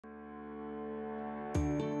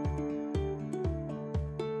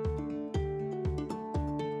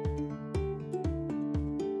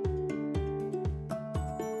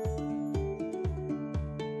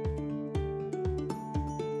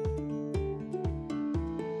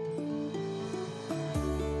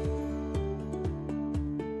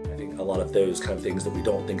A lot of those kind of things that we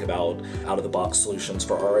don't think about out-of-the-box solutions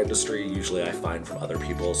for our industry, usually I find from other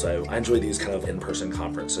people. So I enjoy these kind of in-person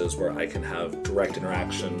conferences where I can have direct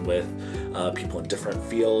interaction with people in different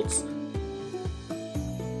fields.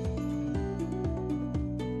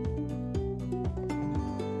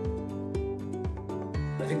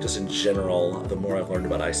 I think just in general, the more I've learned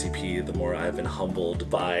about ICP, the more I've been humbled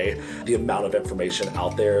by the amount of information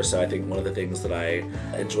out there. So I think one of the things that I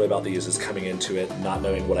enjoy about these is coming into it, not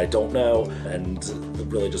knowing what I don't know, and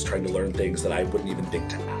really just trying to learn things that I wouldn't even think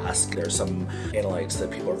to ask. There's some analytes that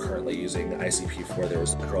people are currently using ICP for. There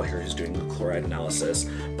was a girl here who's doing chloride analysis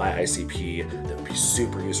by ICP that would be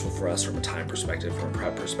super useful for us from a time perspective, from a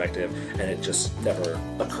prep perspective, and it just never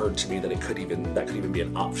occurred to me that that could even be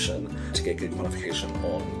an option to get good quantification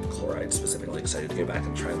on chloride specifically. Excited to go back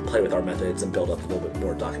and try and play with our methods and build up a little bit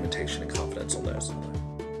more documentation and confidence on those.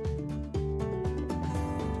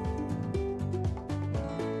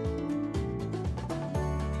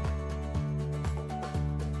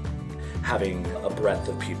 Having a breadth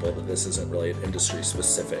of people, that this isn't really an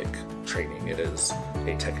industry-specific training, it is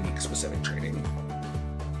a technique-specific training.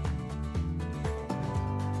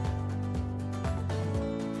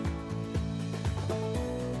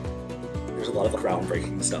 There's a lot of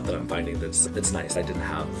groundbreaking stuff that I'm finding that's nice. I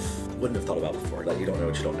wouldn't have thought about before. That you don't know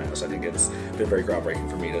what you don't know. So I think it's been very groundbreaking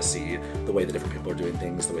for me to see the way that different people are doing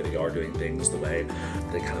things, the way they are doing things, the way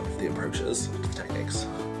the approaches to the techniques.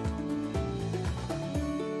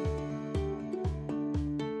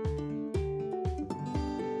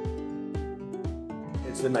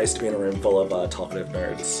 It's been nice to be in a room full of talkative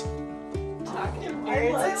nerds. Talkative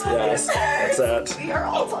nerds? Yes, that's it. We are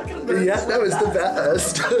all talkative nerds. Yeah, that was the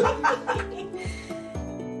best.